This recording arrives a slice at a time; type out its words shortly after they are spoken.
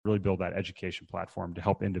really build that education platform to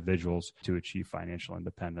help individuals to achieve financial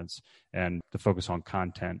independence and to focus on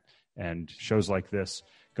content and shows like this,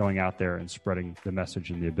 going out there and spreading the message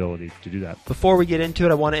and the ability to do that. Before we get into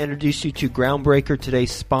it, I want to introduce you to Groundbreaker,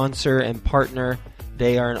 today's sponsor and partner.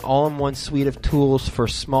 They are an all-in-one suite of tools for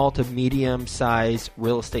small to medium-sized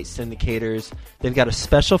real estate syndicators. They've got a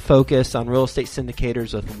special focus on real estate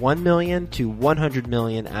syndicators with 1 million to 100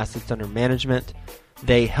 million assets under management.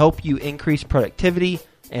 They help you increase productivity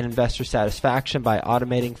and investor satisfaction by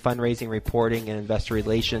automating fundraising, reporting, and investor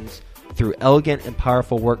relations through elegant and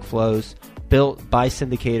powerful workflows built by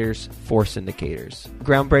syndicators for syndicators.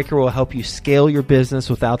 Groundbreaker will help you scale your business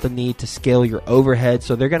without the need to scale your overhead.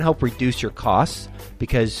 So they're going to help reduce your costs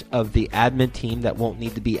because of the admin team that won't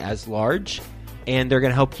need to be as large. And they're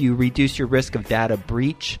going to help you reduce your risk of data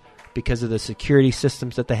breach because of the security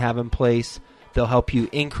systems that they have in place. They'll help you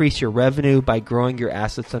increase your revenue by growing your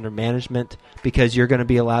assets under management because you're going to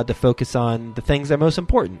be allowed to focus on the things that are most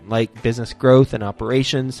important, like business growth and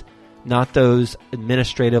operations, not those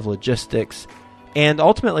administrative logistics. And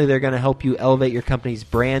ultimately, they're going to help you elevate your company's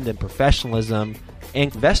brand and professionalism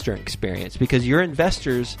and investor experience because your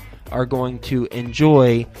investors are going to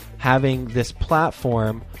enjoy having this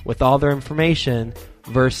platform with all their information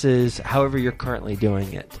versus however you're currently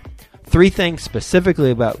doing it. 3 things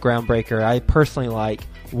specifically about Groundbreaker I personally like.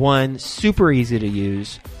 1, super easy to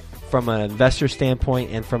use from an investor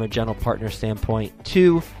standpoint and from a general partner standpoint.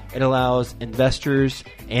 2, it allows investors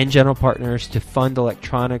and general partners to fund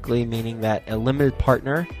electronically, meaning that a limited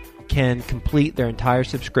partner can complete their entire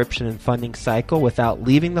subscription and funding cycle without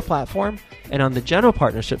leaving the platform. And on the general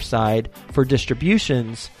partnership side, for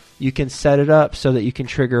distributions, you can set it up so that you can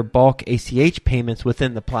trigger bulk ACH payments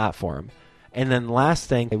within the platform. And then the last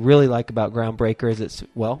thing I really like about Groundbreaker is it's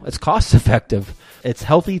cost effective. It's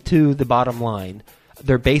healthy to the bottom line.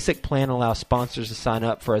 Their basic plan allows sponsors to sign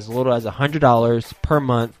up for as little as $100 per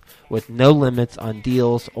month with no limits on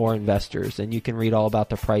deals or investors. And you can read all about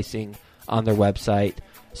the pricing on their website.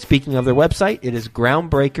 Speaking of their website, it is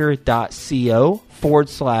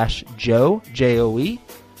groundbreaker.co/Joe, J-O-E.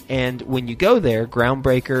 And when you go there,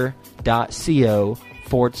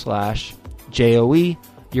 groundbreaker.co/Joe,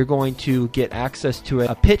 you're going to get access to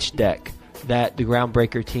a pitch deck that the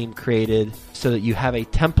Groundbreaker team created so that you have a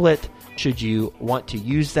template should you want to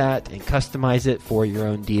use that and customize it for your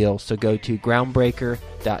own deal. So go to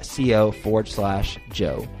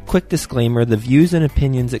groundbreaker.co/Joe. Quick disclaimer, the views and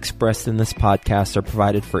opinions expressed in this podcast are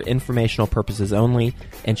provided for informational purposes only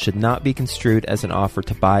and should not be construed as an offer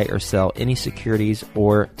to buy or sell any securities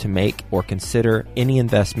or to make or consider any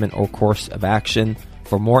investment or course of action.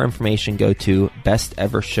 For more information, go to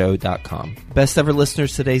bestevershow.com. Best Ever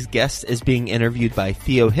listeners, today's guest is being interviewed by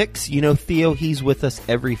Theo Hicks. You know Theo, he's with us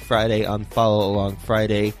every Friday on Follow Along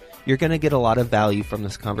Friday. You're going to get a lot of value from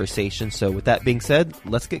this conversation. So with that being said,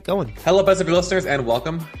 let's get going. Hello, Best Ever listeners, and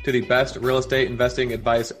welcome to the Best Real Estate Investing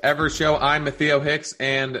Advice Ever show. I'm Theo Hicks,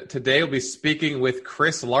 and today we'll be speaking with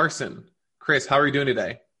Chris Larson. Chris, how are you doing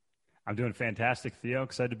today? I'm doing fantastic, Theo.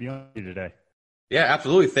 Excited to be on here today. Yeah,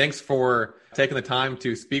 absolutely. Thanks for taking the time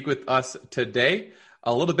to speak with us today.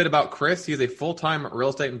 A little bit about Chris. He's a full-time real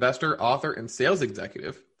estate investor, author, and sales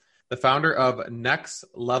executive, the founder of Next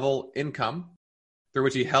Level Income, through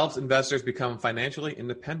which he helps investors become financially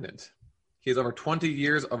independent. He has over 20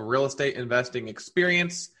 years of real estate investing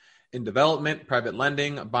experience in development, private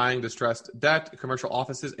lending, buying distressed debt, commercial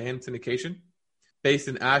offices, and syndication. Based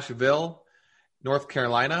in Asheville, North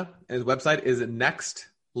Carolina, and his website is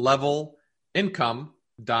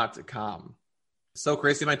nextlevelincome.com. So,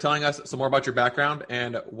 Chris, do you mind telling us some more about your background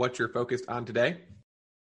and what you're focused on today?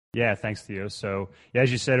 Yeah, thanks, Theo. So,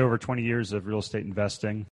 as you said, over 20 years of real estate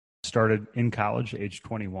investing. Started in college, age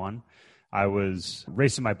 21. I was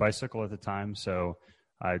racing my bicycle at the time, so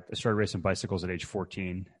I started racing bicycles at age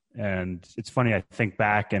 14. And it's funny, I think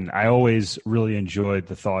back, and I always really enjoyed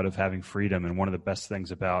the thought of having freedom. And one of the best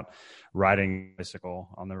things about riding a bicycle,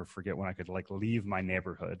 I'll never forget when I could leave my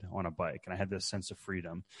neighborhood on a bike, and I had this sense of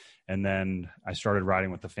freedom. And then I started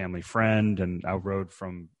riding with a family friend, and I rode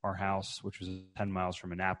from our house, which was 10 miles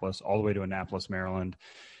from Annapolis, all the way to Annapolis, Maryland.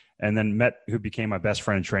 And then met who became my best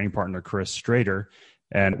friend and training partner, Chris Strader.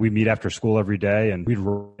 And we meet after school every day, and we'd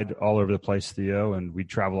ride all over the place, Theo, and we'd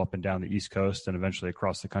travel up and down the East Coast and eventually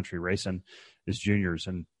across the country racing as juniors.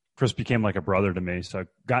 And Chris became like a brother to me. So I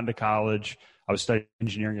got into college. I was studying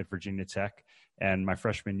engineering at Virginia Tech. And my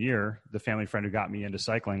freshman year, the family friend who got me into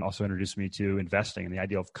cycling also introduced me to investing and the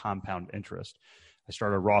idea of compound interest. I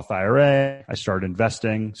started a Roth IRA. I started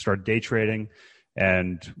investing, started day trading,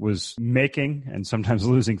 and was making and sometimes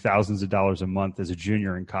losing thousands of dollars a month as a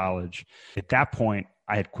junior in college. At that point,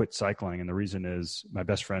 I had quit cycling. And the reason is my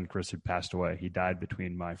best friend, Chris, had passed away. He died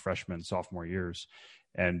between my freshman and sophomore years.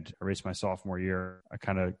 And I raced my sophomore year. I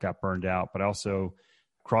kind of got burned out, but I also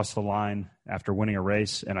crossed the line after winning a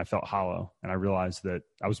race and I felt hollow. And I realized that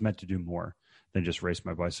I was meant to do more than just race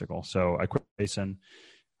my bicycle. So I quit racing.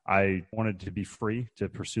 I wanted to be free to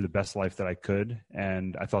pursue the best life that I could.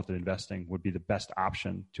 And I thought that investing would be the best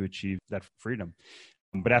option to achieve that freedom.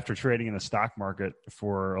 But after trading in the stock market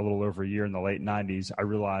for a little over a year in the late 90s, I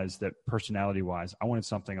realized that personality-wise, I wanted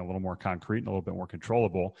something a little more concrete and a little bit more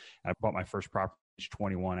controllable. I bought my first property at age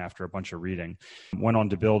 21 after a bunch of reading. Went on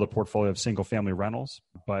to build a portfolio of single-family rentals.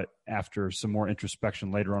 But after some more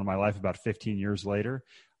introspection later on in my life, about 15 years later,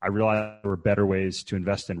 I realized there were better ways to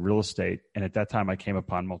invest in real estate. And at that time, I came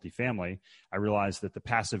upon multifamily. I realized that the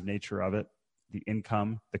passive nature of it, the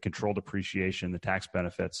income, the controlled appreciation, the tax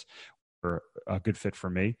benefits were a good fit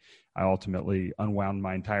for me. I ultimately unwound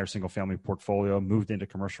my entire single family portfolio, moved into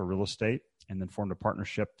commercial real estate, and then formed a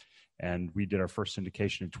partnership. And we did our first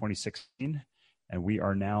syndication in 2016. And we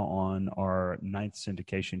are now on our 9th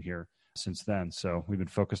syndication here since then. So we've been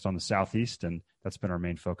focused on the Southeast, and that's been our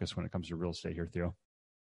main focus when it comes to real estate here, Theo.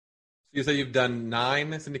 You say you've done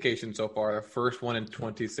 9 syndications so far, the first one in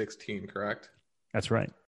 2016, correct? That's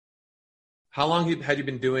right. How long had you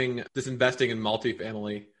been doing this investing in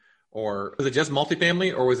multifamily? Or was it just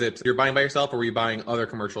multifamily, or was it you're buying by yourself, or were you buying other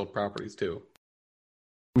commercial properties too?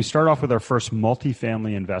 We started off with our first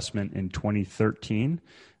multifamily investment in 2013.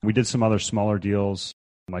 We did some other smaller deals,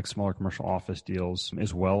 like smaller commercial office deals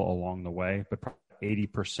as well along the way, but probably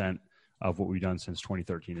 80% of what we've done since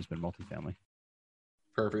 2013 has been multifamily.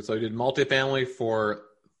 Perfect. So you did multifamily for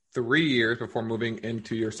 3 years before moving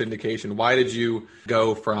into your syndication. Why did you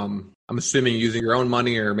go from, I'm assuming, using your own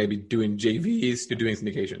money or maybe doing JVs to doing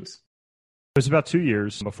syndications? It was about 2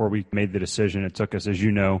 years before we made the decision. It took us, as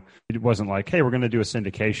you know, it wasn't like, hey, we're going to do a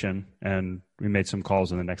syndication, and we made some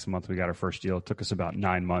calls, and the next month we got our first deal. It took us about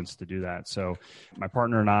 9 months to do that. So my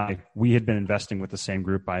partner and I, we had been investing with the same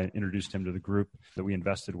group. I introduced him to the group that we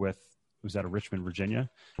invested with. It was out of Richmond, Virginia.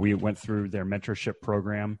 We went through their mentorship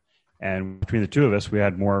program, and between the two of us, we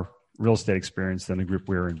had more real estate experience than the group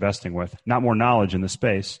we were investing with. Not more knowledge in the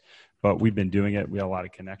space, but we've been doing it. We had a lot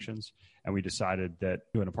of connections, and we decided that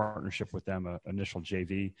doing a partnership with them, an initial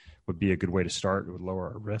JV, would be a good way to start. It would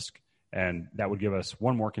lower our risk, and that would give us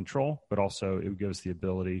one more control, but also it would give us the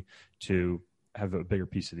ability to have a bigger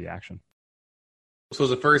piece of the action. So was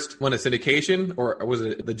the first one a syndication, or was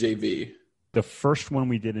it the JV? The first one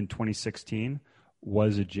we did in 2016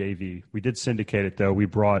 was a JV. We did syndicate it, though. We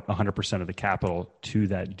brought 100% of the capital to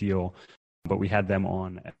that deal, but we had them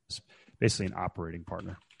on as basically an operating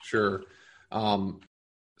partner. Sure.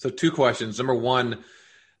 So 2 questions. Number one,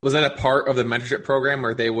 was that a part of the mentorship program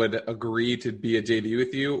where they would agree to be a JV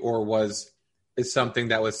with you, or was it something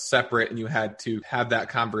that was separate and you had to have that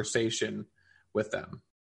conversation with them?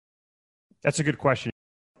 That's a good question.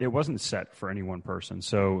 It wasn't set for any one person.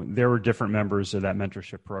 So there were different members of that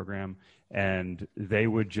mentorship program, and they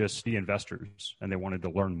would just be investors, and they wanted to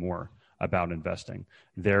learn more about investing.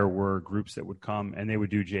 There were groups that would come, and they would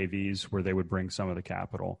do JVs where they would bring some of the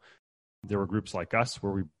capital. There were groups like us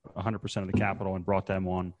where we 100% of the capital and brought them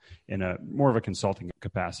on in a more of a consulting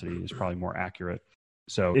capacity is probably more accurate.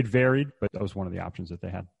 So it varied, but that was one of the options that they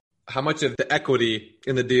had. How much of the equity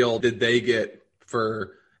in the deal did they get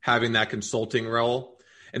for having that consulting role?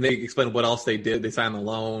 And they explained what else they did. They signed the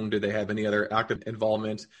loan. Did they have any other active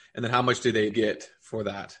involvement? And then how much did they get for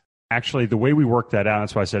that? Actually, the way we worked that out,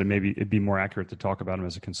 that's why I said maybe it'd be more accurate to talk about them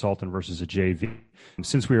as a consultant versus a JV.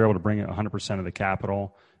 Since we were able to bring in 100% of the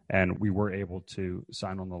capital and we were able to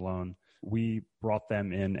sign on the loan, we brought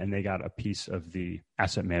them in and they got a piece of the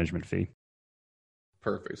asset management fee.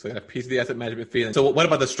 Perfect. So they got a piece of the asset management fee. So what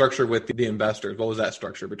about the structure with the investors? What was that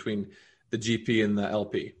structure between the GP and the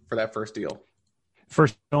LP for that first deal?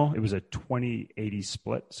 First deal, it was a 20-80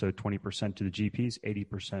 split. So 20% to the GPs,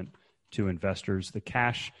 80% to investors. The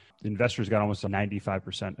investors got almost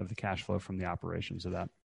 95% of the cash flow from the operations of that.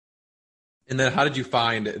 And then how did you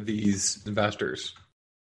find these investors?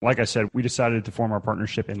 Like I said, we decided to form our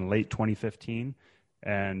partnership in late 2015.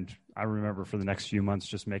 And I remember for the next few months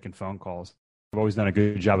just making phone calls. I've always done a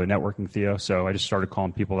good job at networking, Theo. So I just started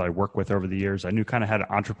calling people that I work with over the years. I knew kind of had an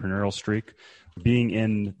entrepreneurial streak. Being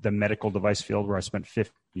in the medical device field where I spent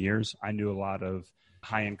 15 years, I knew a lot of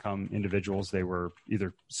high-income individuals. They were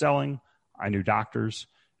either selling, I knew doctors,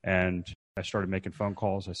 and I started making phone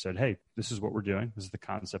calls. I said, hey, this is what we're doing. This is the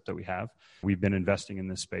concept that we have. We've been investing in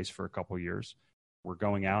this space for a couple of years. we're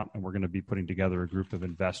going out and we're going to be putting together a group of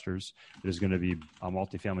investors. There's going to be a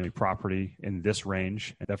multifamily property in this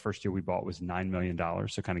range. And that first deal we bought was $9 million.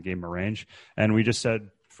 So kind of gave them a range. And we just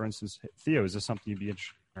said, for instance, Theo, is this something you'd be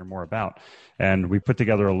interested in learn more about? And we put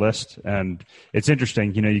together a list. And it's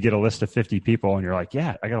interesting, you get a list of 50 people and you're like,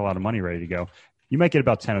 yeah, I got a lot of money ready to go. You might get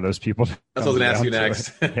about 10 of those people. That's what I was going to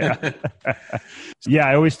ask you next. Yeah. Yeah,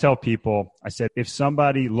 I always tell people, I said, if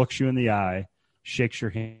somebody looks you in the eye, shakes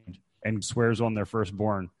your hand, and swears on their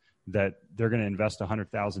firstborn that they're going to invest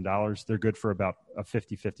 $100,000, they're good for about a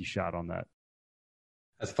 50-50 shot on that.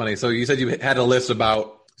 That's funny. So you said you had a list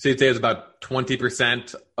about, so you'd say it was about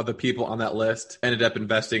 20% of the people on that list ended up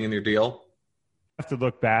investing in your deal? I have to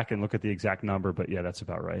look back and look at the exact number, but yeah, that's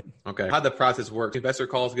about right. Okay. How'd the process work? Investor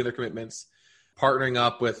calls, get their commitments, partnering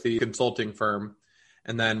up with the consulting firm,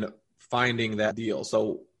 and then finding that deal.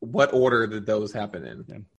 So what order did those happen in?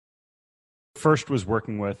 Yeah. First was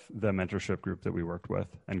working with the mentorship group that we worked with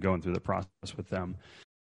and going through the process with them.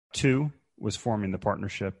 2 was forming the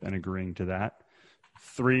partnership and agreeing to that.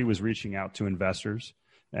 3 was reaching out to investors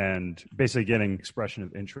and basically getting expression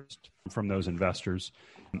of interest from those investors.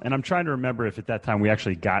 And I'm trying to remember if at that time we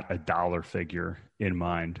actually got a dollar figure in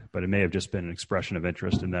mind, but it may have just been an expression of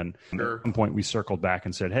interest. And then at some point we circled back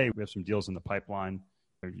and said, hey, we have some deals in the pipeline.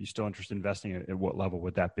 Are you still interested in investing? At what level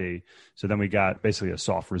would that be? So then we got basically a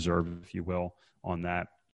soft reserve, if you will, on that.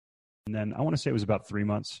 And then I want to say it was about 3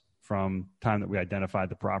 months from time that we identified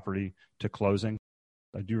the property to closing.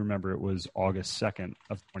 I do remember it was August 2nd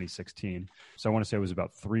of 2016. So I want to say it was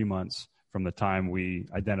about 3 months from the time we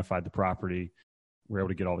identified the property. We were able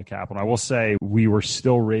to get all the capital. I will say we were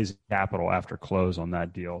still raising capital after close on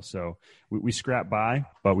that deal. So we scrapped by,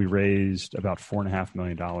 but we raised about $4.5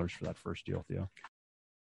 million for that first deal, Theo.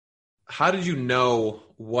 How did you know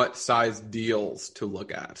what size deals to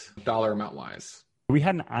look at, dollar amount wise? We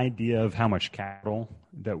had an idea of how much capital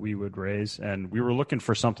that we would raise, and we were looking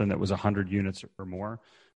for something that was 100 units or more.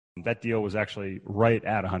 That deal was actually right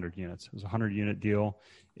at 100 units. It was a 100-unit deal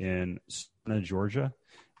in Savannah, Georgia,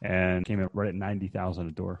 and came in right at $90,000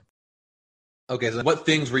 a door. Okay, so what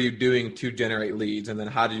things were you doing to generate leads, and then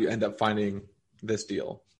how did you end up finding this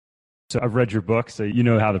deal? So I've read your book, so you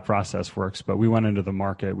know how the process works, but we went into the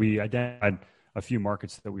market. We identified a few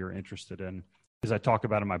markets that we were interested in. As I talk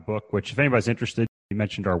about in my book, which if anybody's interested, you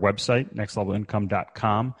mentioned our website,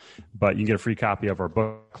 nextlevelincome.com, but you can get a free copy of our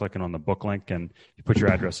book clicking on the book link, and you put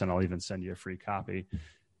your address in, I'll even send you a free copy.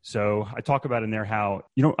 So I talk about in there how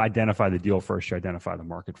you don't identify the deal first, you identify the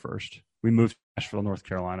market first. We moved to Asheville, North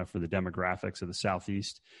Carolina for the demographics of the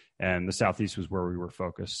Southeast, and the Southeast was where we were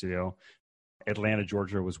focused. Atlanta,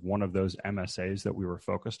 Georgia was one of those MSAs that we were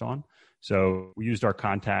focused on. So we used our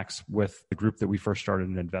contacts with the group that we first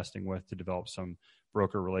started investing with to develop some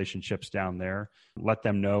broker relationships down there, let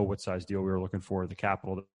them know what size deal we were looking for, the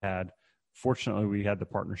capital that we had. Fortunately, we had the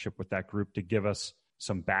partnership with that group to give us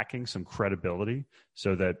some backing, some credibility,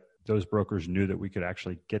 so that those brokers knew that we could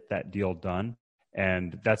actually get that deal done.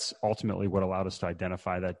 And that's ultimately what allowed us to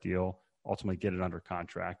identify that deal, ultimately get it under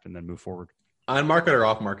contract, and then move forward. On market or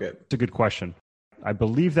off market? It's a good question. I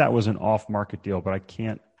believe that was an off market deal, but I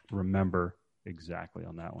can't remember exactly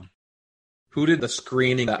on that one. Who did the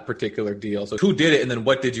screening of that particular deal? So who did it, and then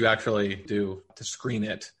what did you actually do to screen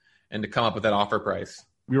it and to come up with that offer price?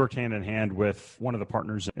 We worked hand in hand with one of the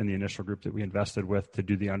partners in the initial group that we invested with to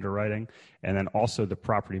do the underwriting, and then also the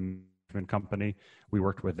property management company. We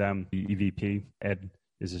worked with them, the EVP, Ed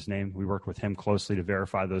is his name. We worked with him closely to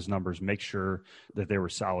verify those numbers, make sure that they were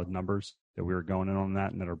solid numbers, that we were going in on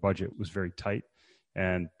that, and that our budget was very tight.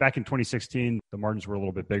 And back in 2016, the margins were a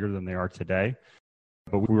little bit bigger than they are today,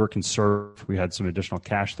 but we were conservative. We had some additional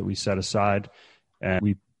cash that we set aside, and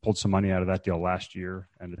we pulled some money out of that deal last year,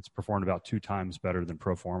 and it's performed about 2 times better than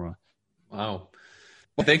pro forma. Wow.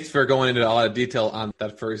 Well, thanks for going into a lot of detail on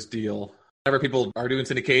that first deal. Whenever people are doing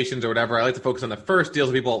syndications or whatever, I like to focus on the first deal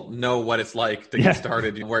so people know what it's like to get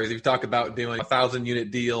started. Whereas if you talk about doing 1,000-unit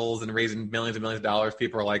deals and raising millions and millions of dollars,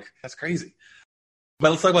 people are like, that's crazy. But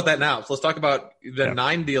let's talk about that now. So let's talk about the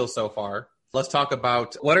 9 deals so far. Let's talk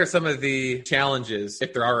about what are some of the challenges,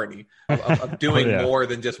 if there are any, of doing more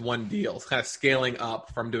than just one deal, kind of scaling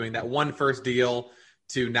up from doing that one first deal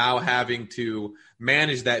to now having to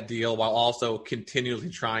manage that deal while also continually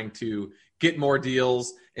trying to get more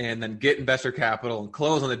deals and then get investor capital and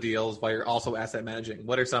close on the deals while you're also asset managing.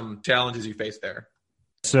 What are some challenges you face there?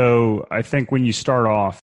 So I think when you start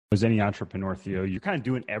off as any entrepreneur, Theo, you're kind of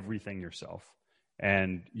doing everything yourself.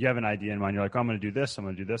 and you have an idea in mind. You're like, oh, I'm going to do this, I'm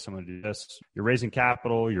going to do this, I'm going to do this. You're raising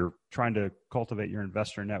capital, you're trying to cultivate your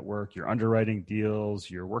investor network, you're underwriting deals,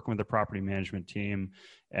 you're working with the property management team.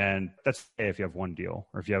 And that's okay if you have one deal,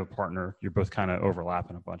 or if you have a partner, you're both kind of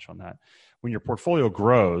overlapping a bunch on that. When your portfolio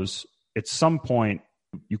grows, at some point,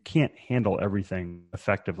 you can't handle everything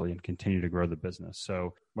effectively and continue to grow the business.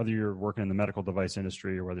 So whether you're working in the medical device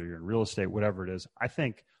industry or whether you're in real estate, whatever it is, I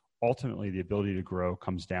think ultimately the ability to grow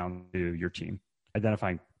comes down to your team,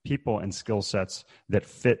 identifying people and skill sets that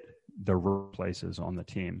fit the places on the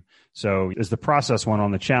team. So as the process went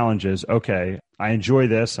on, the challenge is, okay, I enjoy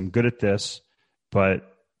this, I'm good at this,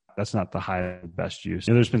 but that's not the highest best use.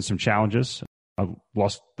 There's been some challenges. I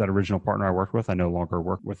lost that original partner I worked with. I no longer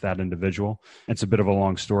work with that individual. It's a bit of a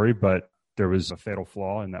long story, but there was a fatal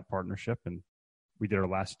flaw in that partnership. And we did our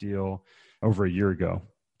last deal over a year ago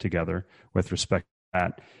together with respect to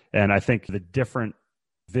that. And I think the different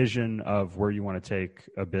vision of where you want to take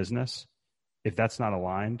a business, if that's not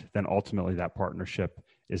aligned, then ultimately that partnership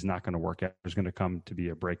is not going to work out. There's going to come to be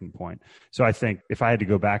a breaking point. So I think if I had to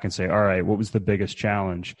go back and say, all right, what was the biggest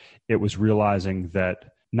challenge? It was realizing that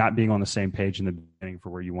not being on the same page in the beginning for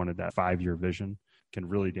where you wanted that 5-year vision can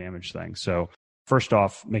really damage things. So first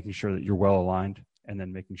off, making sure that you're well aligned, and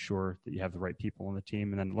then making sure that you have the right people on the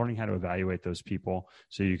team, and then learning how to evaluate those people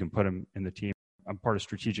so you can put them in the team. I'm part of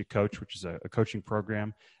Strategic Coach, which is a coaching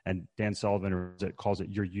program, and Dan Sullivan calls it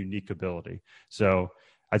your unique ability. So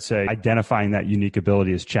I'd say identifying that unique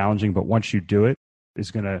ability is challenging, but once you do it, is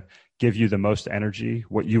going to give you the most energy,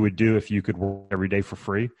 what you would do if you could work every day for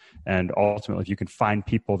free. And ultimately, if you can find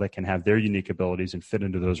people that can have their unique abilities and fit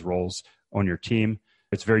into those roles on your team,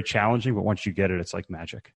 it's very challenging, but once you get it, it's like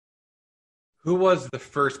magic. Who was the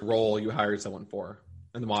first role you hired someone for,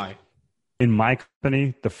 and why? In my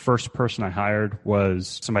company, the first person I hired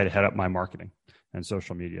was somebody to head up my marketing and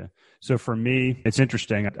social media. So for me, it's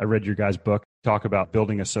interesting. I read your guys' book, talk about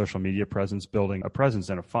building a social media presence, building a presence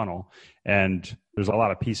in a funnel. And there's a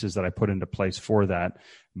lot of pieces that I put into place for that.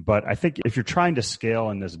 But I think if you're trying to scale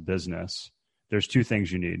in this business, there's two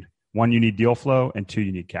things you need. One, you need deal flow, and two,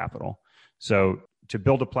 you need capital. So to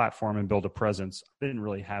build a platform and build a presence, I didn't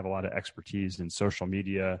really have a lot of expertise in social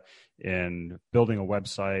media, in building a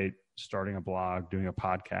website, starting a blog, doing a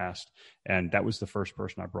podcast. And that was the first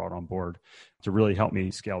person I brought on board to really help me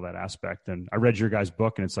scale that aspect. And I read your guys'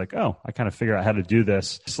 book, and it's like, oh, I kind of figured out how to do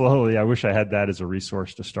this slowly. I wish I had that as a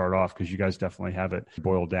resource to start off, because you guys definitely have it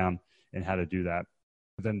boiled down in how to do that.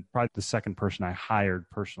 But then probably the second person I hired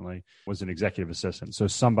personally was an executive assistant. So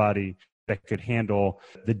somebody that could handle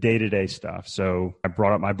the day-to-day stuff. So I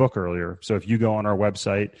brought up my book earlier. So if you go on our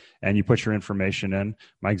website and you put your information in,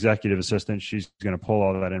 my executive assistant, she's going to pull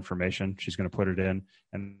all of that information. She's going to put it in,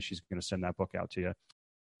 and she's going to send that book out to you.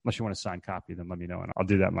 Unless you want a signed copy, then let me know, and I'll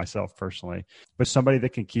do that myself personally. But somebody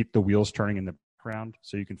that can keep the wheels turning in the background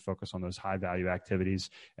so you can focus on those high-value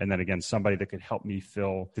activities. And then again, somebody that could help me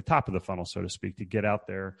fill the top of the funnel, so to speak, to get out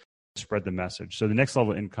there, spread the message. So the next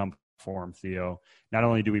level of income form, Theo, not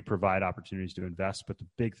only do we provide opportunities to invest, but the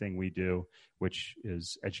big thing we do, which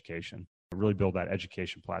is education, really build that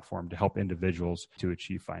education platform to help individuals to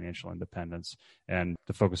achieve financial independence, and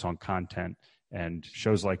to focus on content and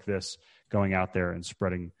shows like this, going out there and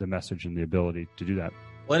spreading the message and the ability to do that.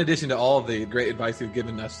 Well, in addition to all of the great advice you've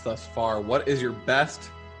given us thus far, what is your best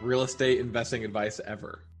real estate investing advice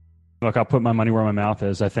ever? Look, I'll put my money where my mouth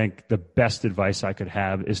is. I think the best advice I could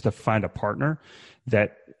have is to find a partner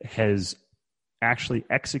that has actually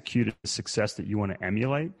executed the success that you want to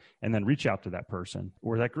emulate, and then reach out to that person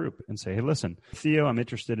or that group and say, hey, listen, Theo, I'm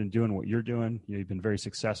interested in doing what you're doing. You've been very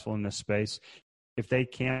successful in this space. If they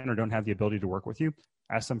can or don't have the ability to work with you,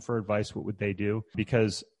 ask them for advice. What would they do?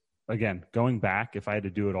 Because again, going back, if I had to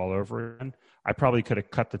do it all over again, I probably could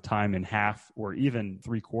have cut the time in half or even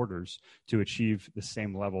 3/4 to achieve the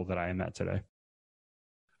same level that I am at today.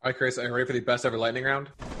 All right, Chris, are you ready for the best ever lightning round?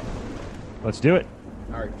 Let's do it.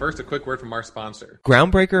 All right, first, a quick word from our sponsor.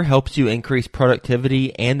 Groundbreaker helps you increase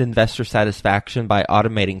productivity and investor satisfaction by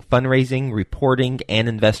automating fundraising, reporting, and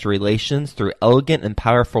investor relations through elegant and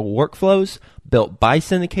powerful workflows built by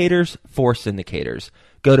syndicators for syndicators.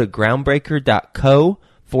 Go to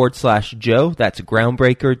groundbreaker.co/Joe. That's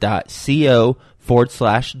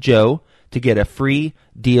groundbreaker.co/Joe to get a free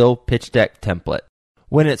deal pitch deck template.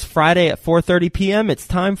 When it's Friday at 4:30 p.m., it's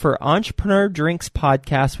time for Entrepreneur Drinks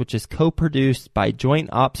Podcast, which is co-produced by Joint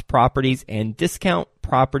Ops Properties and Discount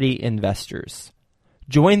Property Investors.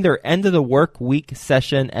 Join their end of the work week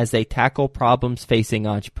session as they tackle problems facing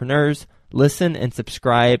entrepreneurs. Listen and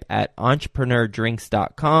subscribe at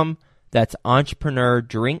entrepreneurdrinks.com. That's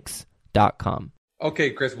entrepreneurdrinks.com. Okay,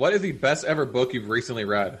 Chris, what is the best ever book you've recently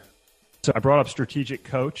read? So I brought up Strategic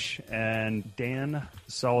Coach, and Dan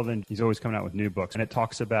Sullivan, he's always coming out with new books, and it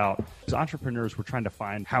talks about, as entrepreneurs, we're trying to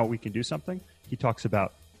find how we can do something. He talks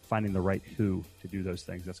about finding the right who to do those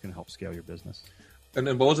things. That's going to help scale your business. And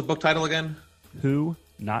then what was the book title again? Who,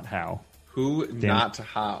 not how. Who, Dan. not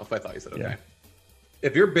how. That's what I thought you said. Okay. Yeah.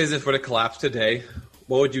 If your business were to collapse today,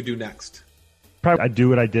 what would you do next? Probably I'd do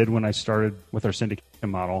what I did when I started with our syndication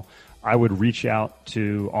model. I would reach out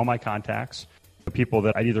to all my contacts, the people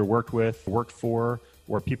that I'd either worked with, worked for,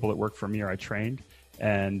 or people that worked for me or I trained.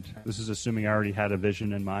 And this is assuming I already had a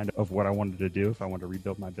vision in mind of what I wanted to do if I wanted to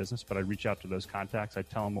rebuild my business. But I'd reach out to those contacts. I'd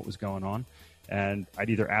tell them what was going on. And I'd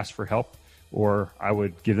either ask for help or I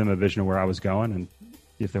would give them a vision of where I was going and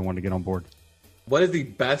see if they wanted to get on board. What is the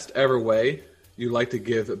best ever way you'd like to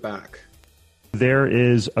give back? There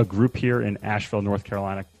is a group here in Asheville, North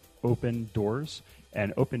Carolina, Open Doors.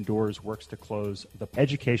 And Open Doors works to close the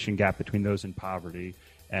education gap between those in poverty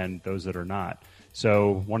and those that are not.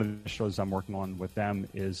 So one of the initiatives I'm working on with them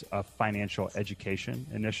is a financial education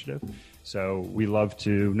initiative. So we love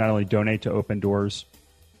to not only donate to Open Doors,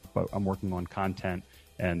 but I'm working on content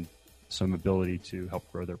and some ability to help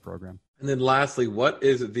grow their program. And then lastly, what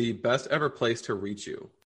is the best ever place to reach you?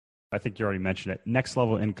 I think you already mentioned it,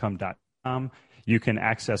 nextlevelincome.com. You can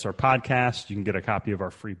access our podcast. You can get a copy of our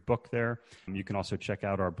free book there. You can also check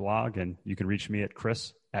out our blog, and you can reach me at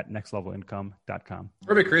chris@nextlevelincome.com.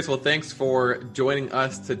 Perfect, Chris. Well, thanks for joining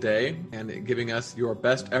us today and giving us your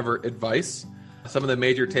best ever advice. Some of the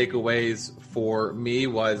major takeaways for me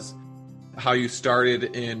was how you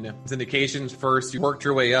started in syndications. First, you worked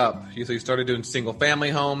your way up. So you started doing single family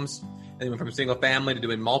homes, and you went from single family to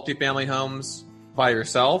doing multifamily homes by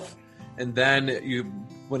yourself. And then you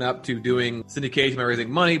went up to doing syndication by raising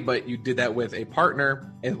money, but you did that with a partner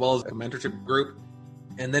as well as a mentorship group.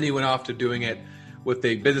 And then you went off to doing it with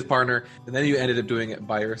a business partner, and then you ended up doing it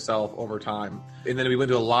by yourself over time. And then we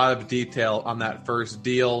went into a lot of detail on that first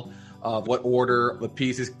deal of what order the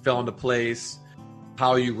pieces fell into place,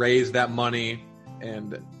 how you raised that money,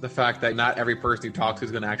 and the fact that not every person you talk to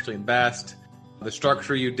is going to actually invest, the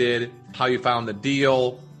structure you did, how you found the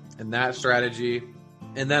deal, and that strategy.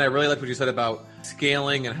 And then I really liked what you said about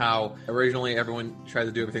scaling and how originally everyone tried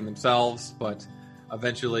to do everything themselves, but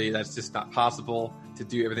eventually that's just not possible to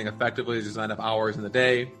do everything effectively. There's not enough hours in the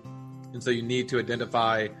day. And so you need to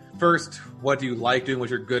identify first, what do you like doing, what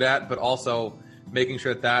you're good at, but also making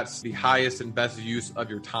sure that that's the highest and best use of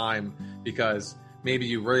your time, because maybe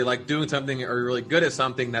you really like doing something or you're really good at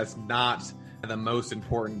something that's not the most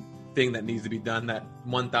important thing that needs to be done, that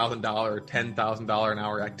 $1,000 or $10,000 an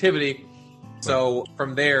hour activity. So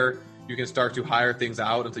from there, you can start to hire things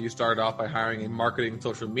out. And so you started off by hiring a marketing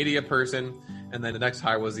social media person. And then the next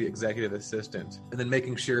hire was the executive assistant. And then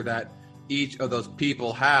making sure that each of those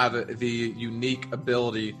people have the unique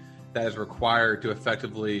ability that is required to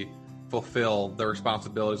effectively fulfill the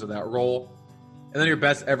responsibilities of that role. And then your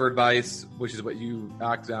best ever advice, which is what you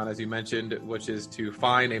acted on, as you mentioned, which is to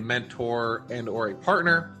find a mentor and or a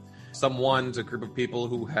partner, someone's a group of people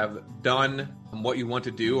who have done what you want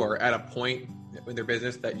to do or at a point in their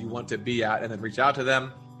business that you want to be at, and then reach out to them.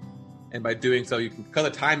 And by doing so, you can cut the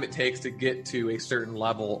time it takes to get to a certain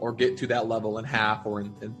level or get to that level in half or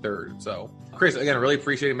in third. So Chris, again, I really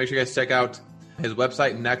appreciate it. Make sure you guys check out his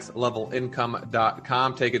website,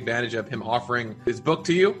 nextlevelincome.com. Take advantage of him offering his book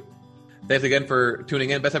to you. Thanks again for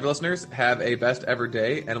tuning in. Best ever listeners, have a best ever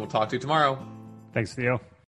day, and we'll talk to you tomorrow. Thanks, Theo.